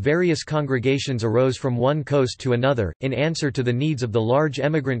America as various congregations arose from one coast to another, in answer to the needs of the large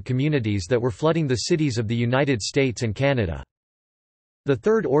emigrant communities that were flooding the cities of the United States and Canada. The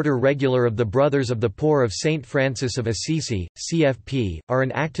Third Order Regular of the Brothers of the Poor of St. Francis of Assisi, CFP, are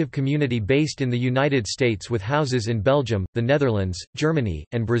an active community based in the United States with houses in Belgium, the Netherlands, Germany,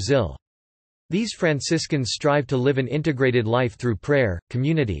 and Brazil. These Franciscans strive to live an integrated life through prayer,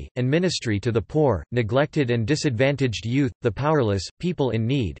 community, and ministry to the poor, neglected and disadvantaged youth, the powerless, people in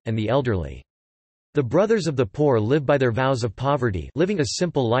need, and the elderly. The Brothers of the Poor live by their vows of poverty, living a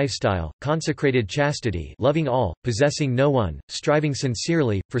simple lifestyle, consecrated chastity, loving all, possessing no one, striving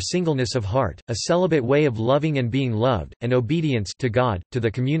sincerely, for singleness of heart, a celibate way of loving and being loved, and obedience to God, to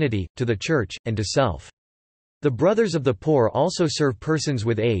the community, to the Church, and to self. The Brothers of the Poor also serve persons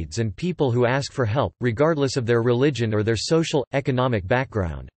with AIDS and people who ask for help, regardless of their religion or their social, economic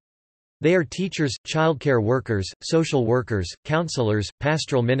background. They are teachers, childcare workers, social workers, counselors,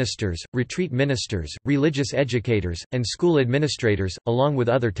 pastoral ministers, retreat ministers, religious educators, and school administrators, along with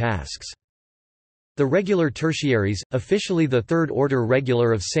other tasks. The Regular Tertiaries, officially the Third Order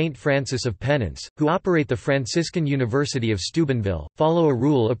Regular of St. Francis of Penance, who operate the Franciscan University of Steubenville, follow a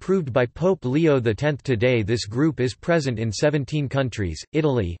rule approved by Pope Leo X. Today this group is present in 17 countries: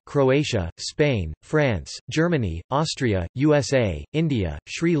 Italy, Croatia, Spain, France, Germany, Austria, USA, India,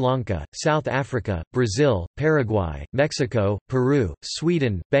 Sri Lanka, South Africa, Brazil, Paraguay, Mexico, Peru,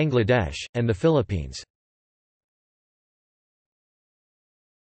 Sweden, Bangladesh, and the Philippines.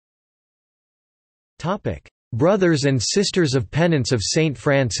 Brothers and Sisters of Penance of St.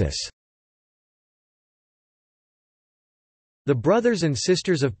 Francis. The Brothers and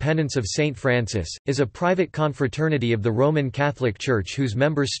Sisters of Penance of St. Francis, is a private confraternity of the Roman Catholic Church whose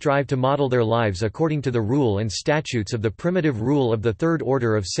members strive to model their lives according to the rule and statutes of the primitive rule of the Third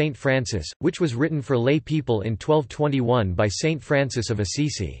Order of St. Francis, which was written for lay people in 1221 by St. Francis of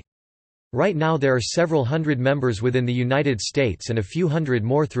Assisi. Right now there are several hundred members within the United States and a few hundred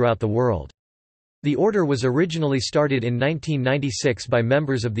more throughout the world. The order was originally started in 1996 by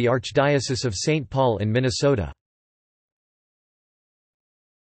members of the Archdiocese of St. Paul in Minnesota.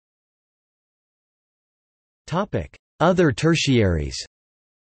 Other tertiaries.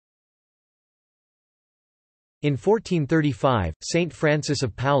 In 1435, Saint Francis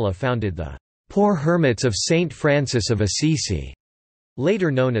of Paola founded the Poor Hermits of Saint Francis of Assisi, later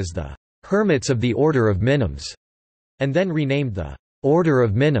known as the Hermits of the Order of Minims, and then renamed the Order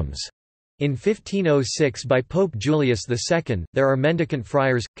of Minims. In 1506 by Pope Julius II, there are mendicant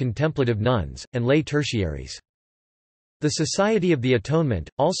friars, contemplative nuns, and lay tertiaries. The Society of the Atonement,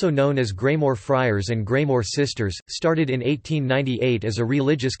 also known as Greymoor Friars and Greymoor Sisters, started in 1898 as a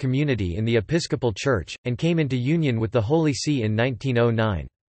religious community in the Episcopal Church, and came into union with the Holy See in 1909.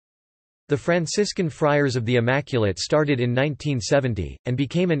 The Franciscan Friars of the Immaculate started in 1970, and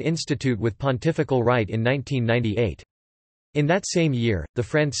became an institute with pontifical right in 1998. In that same year, the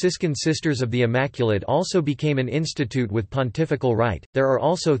Franciscan Sisters of the Immaculate also became an institute with pontifical right. There are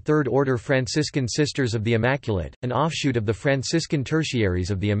also Third Order Franciscan Sisters of the Immaculate, an offshoot of the Franciscan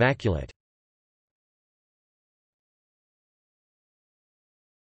Tertiaries of the Immaculate.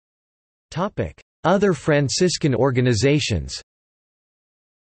 Topic: Other Franciscan organizations.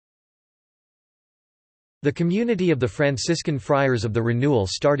 The Community of the Franciscan Friars of the Renewal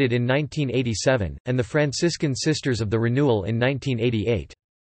started in 1987, and the Franciscan Sisters of the Renewal in 1988.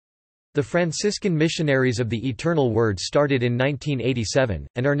 The Franciscan Missionaries of the Eternal Word started in 1987,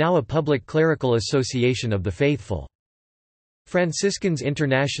 and are now a public clerical association of the faithful. Franciscans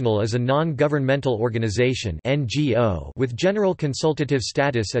International is a non-governmental organization (NGO) with general consultative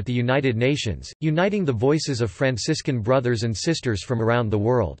status at the United Nations, uniting the voices of Franciscan brothers and sisters from around the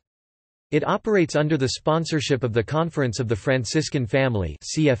world. It operates under the sponsorship of the Conference of the Franciscan Family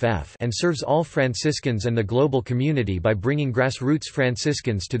 (CFF) and serves all Franciscans and the global community by bringing grassroots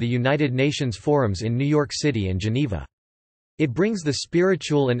Franciscans to the United Nations forums in New York City and Geneva. It brings the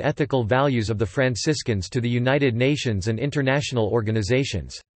spiritual and ethical values of the Franciscans to the United Nations and international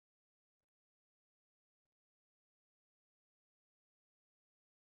organizations.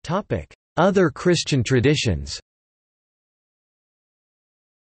 Topic: Other Christian traditions.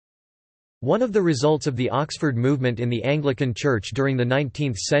 One of the results of the Oxford movement in the Anglican Church during the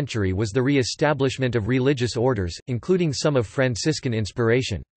 19th century was the re-establishment of religious orders, including some of Franciscan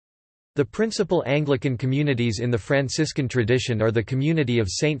inspiration. The principal Anglican communities in the Franciscan tradition are the Community of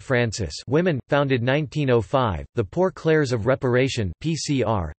St. Francis women, founded 1905, the Poor Clares of Reparation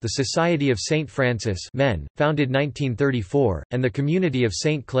 (PCR), the Society of St. Francis men, founded 1934, and the Community of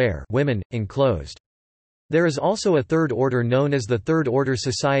St. Clare women, enclosed. There is also a third order known as the Third Order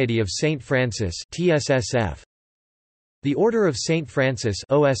Society of St. Francis (TSSF). The Order of St. Francis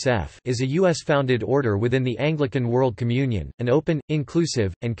 (OSF) is a U.S.-founded order within the Anglican World Communion, an open,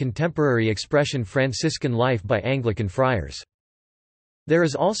 inclusive, and contemporary expression Franciscan life by Anglican friars. There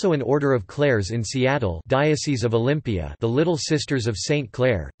is also an Order of Clares in Seattle, Diocese of Olympia, the Little Sisters of St.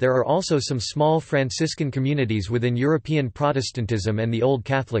 Clare. There are also some small Franciscan communities within European Protestantism and the Old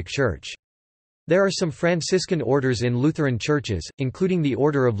Catholic Church. There are some Franciscan orders in Lutheran churches, including the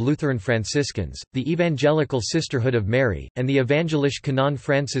Order of Lutheran Franciscans, the Evangelical Sisterhood of Mary, and the Evangelische Kanon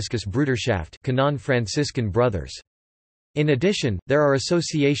Franziskus Bruderschaft Kanon Franciscan Brothers. In addition, there are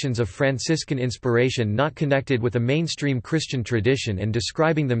associations of Franciscan inspiration not connected with a mainstream Christian tradition and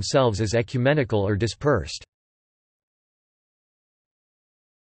describing themselves as ecumenical or dispersed.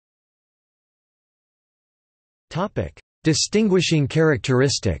 Distinguishing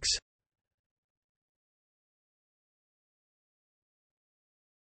characteristics.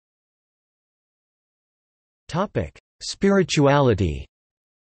 Spirituality.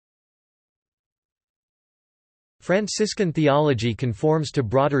 Franciscan theology conforms to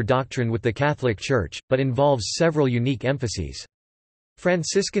broader doctrine with the Catholic Church, but involves several unique emphases.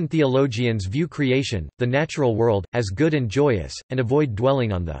 Franciscan theologians view creation, the natural world, as good and joyous, and avoid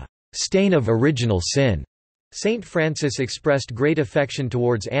dwelling on the stain of original sin. Saint Francis expressed great affection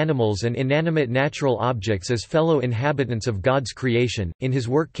towards animals and inanimate natural objects as fellow inhabitants of God's creation, in his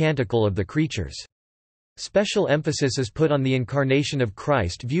work Canticle of the Creatures. Special emphasis is put on the incarnation of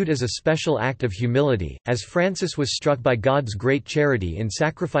Christ viewed as a special act of humility, as Francis was struck by God's great charity in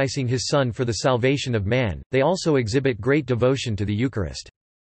sacrificing his Son for the salvation of man. They also exhibit great devotion to the Eucharist.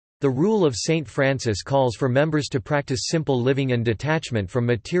 The rule of Saint Francis calls for members to practice simple living and detachment from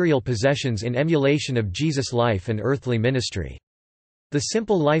material possessions in emulation of Jesus' life and earthly ministry. The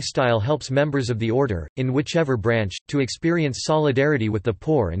simple lifestyle helps members of the order, in whichever branch, to experience solidarity with the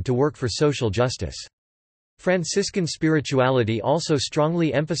poor and to work for social justice. Franciscan spirituality also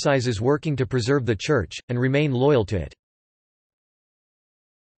strongly emphasizes working to preserve the Church, and remain loyal to it.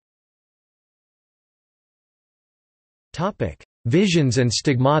 Visions and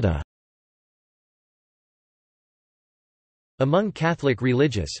stigmata. Among Catholic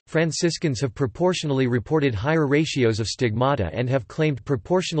religious, Franciscans have proportionally reported higher ratios of stigmata and have claimed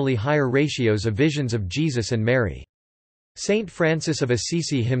proportionally higher ratios of visions of Jesus and Mary. Saint Francis of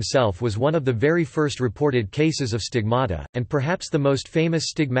Assisi himself was one of the very first reported cases of stigmata, and perhaps the most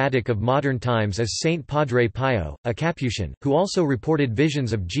famous stigmatic of modern times is Saint Padre Pio, a Capuchin, who also reported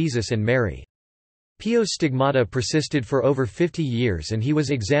visions of Jesus and Mary. Pio's stigmata persisted for over 50 years and he was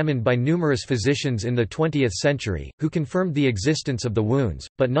examined by numerous physicians in the 20th century, who confirmed the existence of the wounds,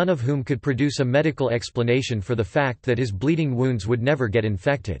 but none of whom could produce a medical explanation for the fact that his bleeding wounds would never get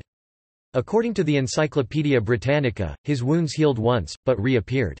infected. According to the Encyclopaedia Britannica, his wounds healed once, but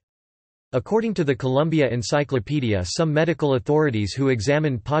reappeared. According to the Columbia Encyclopedia, some medical authorities who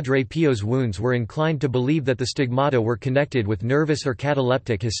examined Padre Pio's wounds were inclined to believe that the stigmata were connected with nervous or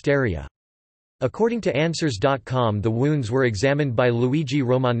cataleptic hysteria. According to Answers.com, the wounds were examined by Luigi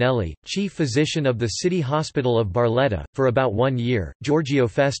Romanelli, chief physician of the City Hospital of Barletta, for about 1 year, Giorgio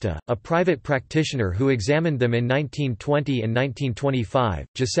Festa, a private practitioner who examined them in 1920 and 1925,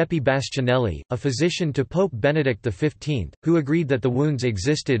 Giuseppe Bastianelli, a physician to Pope Benedict XV, who agreed that the wounds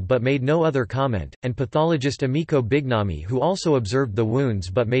existed but made no other comment, and pathologist Amico Bignami, who also observed the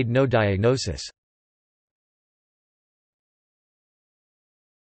wounds but made no diagnosis.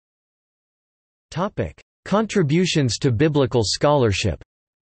 Contributions to biblical scholarship.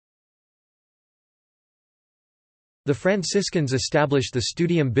 The Franciscans established the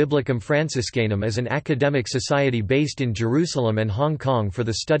Studium Biblicum Franciscanum as an academic society based in Jerusalem and Hong Kong for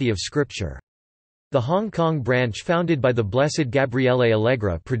the study of Scripture. The Hong Kong branch founded by the Blessed Gabriele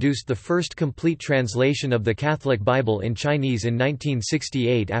Allegra produced the first complete translation of the Catholic Bible in Chinese in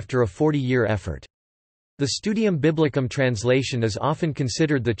 1968 after a 40-year effort. The Studium Biblicum translation is often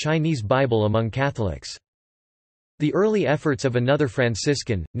considered the Chinese Bible among Catholics. The early efforts of another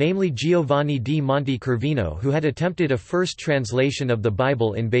Franciscan, namely Giovanni di Monte Corvino, who had attempted a first translation of the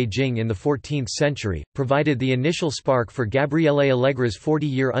Bible in Beijing in the 14th century, provided the initial spark for Gabriele Allegra's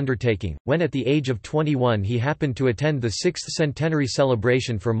 40-year undertaking, when at the age of 21 he happened to attend the 6th centenary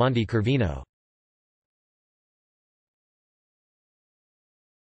celebration for Monte Corvino.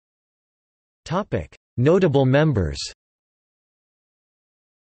 Notable members.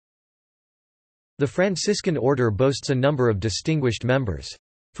 The Franciscan order boasts a number of distinguished members.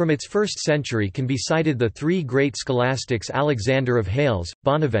 From its first century can be cited the three great scholastics Alexander of Hales,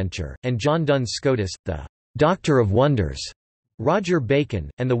 Bonaventure, and John Duns Scotus, the «Doctor of Wonders», Roger Bacon,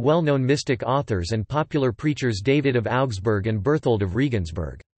 and the well-known mystic authors and popular preachers David of Augsburg and Berthold of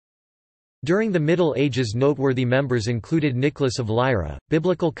Regensburg. During the Middle Ages noteworthy members included Nicholas of Lyra,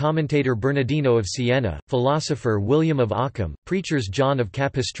 biblical commentator Bernardino of Siena, philosopher William of Ockham, preachers John of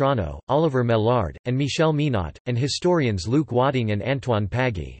Capistrano, Oliver Mellard, and Michel Minot, and historians Luc Wadding and Antoine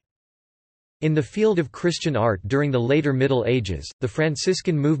Pagny. In the field of Christian art during the later Middle Ages, the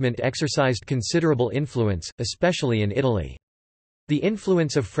Franciscan movement exercised considerable influence, especially in Italy. The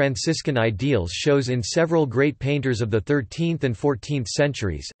influence of Franciscan ideals shows in several great painters of the 13th and 14th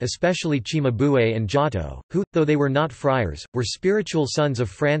centuries, especially Cimabue and Giotto, who, though they were not friars, were spiritual sons of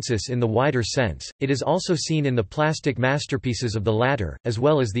Francis in the wider sense. It is also seen in the plastic masterpieces of the latter, as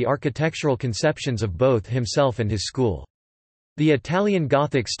well as the architectural conceptions of both himself and his school. The Italian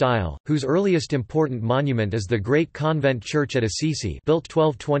Gothic style, whose earliest important monument is the great convent church at Assisi built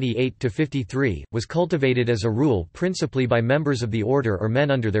 1228–53, was cultivated as a rule principally by members of the order or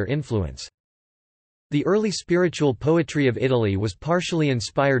men under their influence. The early spiritual poetry of Italy was partially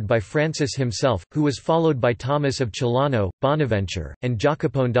inspired by Francis himself, who was followed by Thomas of Celano, Bonaventure, and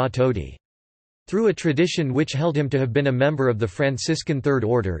Jacopone da Todi. Through a tradition which held him to have been a member of the Franciscan Third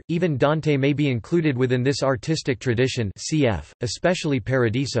Order, even Dante may be included within this artistic tradition cf., especially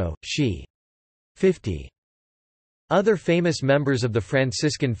Paradiso, c. 50. Other famous members of the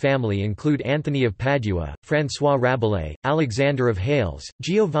Franciscan family include Anthony of Padua, François Rabelais, Alexander of Hales,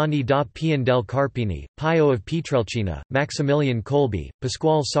 Giovanni da Pian del Carpini, Pio of Pietrelcina, Maximilian Kolbe,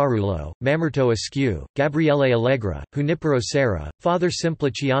 Pasquale Sarullo, Mamerto Askew, Gabriele Allegra, Junipero Serra, Father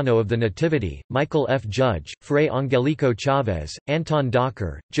Simpliciano of the Nativity, Michael F. Judge, Fray Angelico Chavez, Anton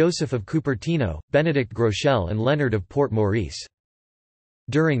Docker, Joseph of Cupertino, Benedict Groeschel and Leonard of Port Maurice.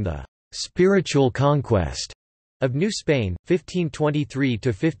 During the «spiritual conquest» of New Spain,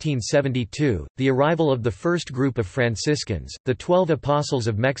 1523–1572, the arrival of the first group of Franciscans, the 12 Apostles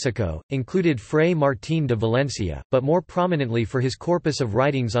of Mexico, included Fray Martín de Valencia, but more prominently for his corpus of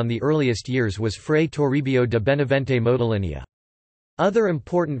writings on the earliest years was Fray Toribio de Benavente Motolinia. Other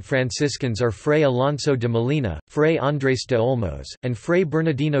important Franciscans are Fray Alonso de Molina, Fray Andrés de Olmos, and Fray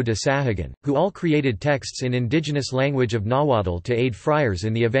Bernardino de Sahagun, who all created texts in indigenous language of Nahuatl to aid friars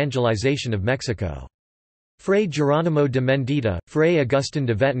in the evangelization of Mexico. Fray Geronimo de Mendieta, Fray Agustin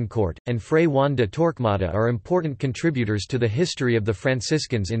de Betancourt, and Fray Juan de Torquemada are important contributors to the history of the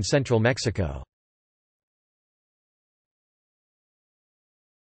Franciscans in central Mexico.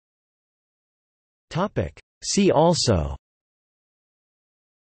 See also: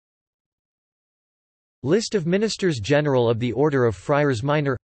 List of Ministers General of the Order of Friars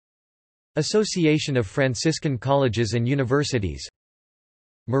Minor, Association of Franciscan Colleges and Universities,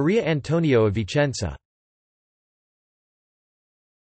 Maria Antonio of Vicenza.